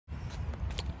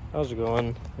How's it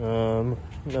going?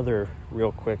 Another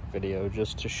real quick video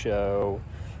just to show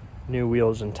new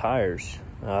wheels and tires.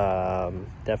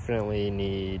 Definitely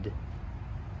need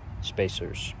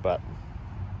spacers, but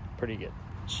pretty good.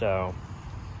 So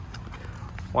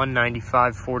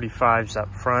 195 45s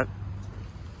up front,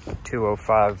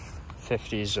 205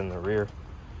 50s in the rear.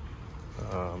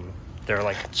 They're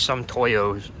like some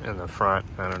Toyos in the front.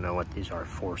 I don't know what these are,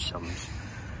 foursomes,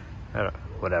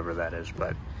 whatever that is,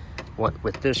 but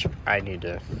with this I need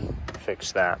to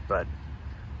fix that. But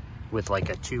with like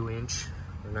a 2-inch,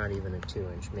 or not even a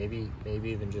 2-inch, maybe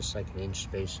even just like an inch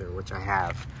spacer, which I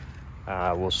have,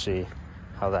 we'll see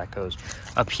how that goes.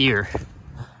 Up here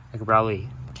I could probably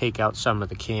take out some of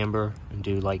the camber and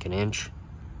do like an inch,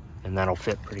 and that'll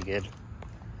fit pretty good.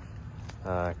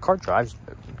 Car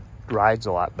rides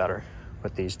a lot better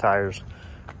with these tires.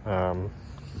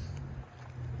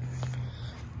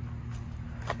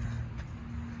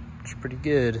 It's pretty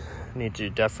good. Need to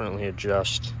definitely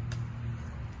adjust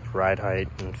ride height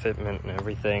and fitment and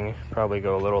everything. Probably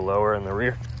go a little lower in the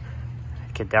rear.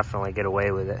 I could definitely get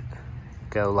away with it.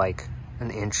 Go like an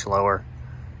inch lower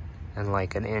and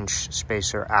like an inch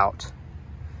spacer out.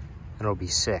 It'll be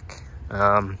sick.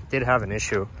 Did have an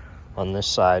issue on this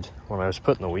side when I was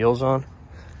putting the wheels on.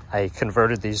 I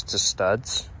converted these to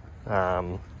studs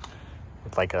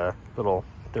with like a little,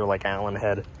 they're like Allen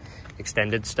head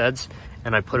extended studs,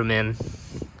 and I put them in,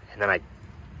 and then I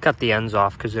cut the ends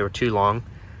off because they were too long.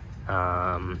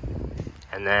 And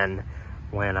then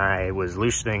when I was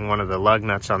loosening one of the lug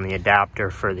nuts on the adapter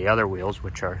for the other wheels,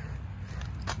 which are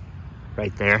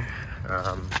right there,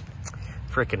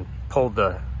 freaking pulled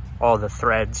all the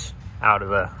threads out of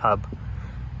the hub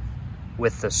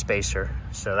with the spacer.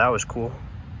 So that was cool.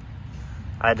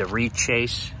 I had to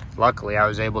re-chase. Luckily, I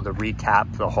was able to re-tap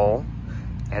the hole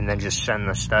and then just send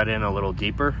the stud in a little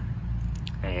deeper,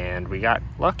 and we got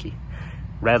lucky.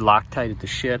 Red Loctited the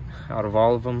shit out of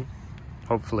all of them.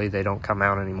 Hopefully they don't come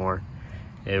out anymore.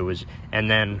 And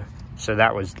then, so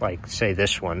that was like, say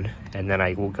this one, and then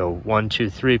I will go 1, 2,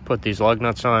 3, put these lug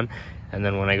nuts on, and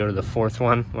then when I go to the fourth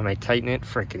one, when I tighten it,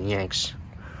 freaking yanks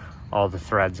all the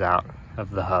threads out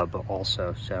of the hub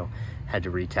also. So had to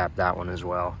re-tap that one as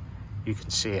well. You can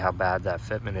see how bad that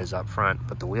fitment is up front,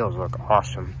 but the wheels look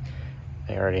awesome.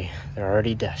 They're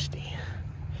already dusty.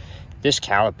 This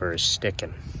caliper is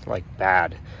sticking like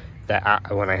bad.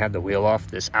 When I had the wheel off,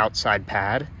 this outside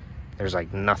pad, there's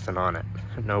like nothing on it.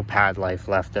 No pad life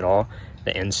left at all.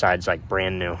 The inside's like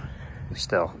brand new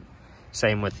still.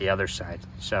 Same with the other side.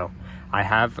 So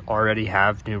I already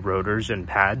have new rotors and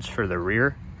pads for the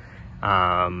rear.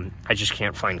 I just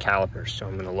can't find calipers, so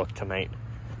I'm gonna look tonight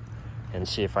and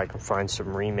see if I can find some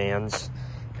remans,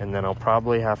 and then I'll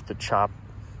probably have to chop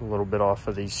a little bit off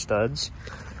of these studs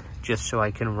just so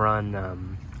I can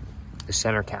run the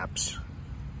center caps.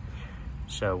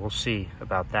 So we'll see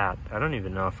about that. I don't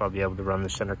even know if I'll be able to run the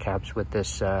center caps with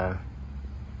this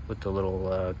with the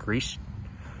little grease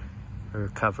or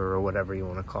cover or whatever you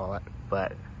want to call it,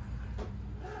 but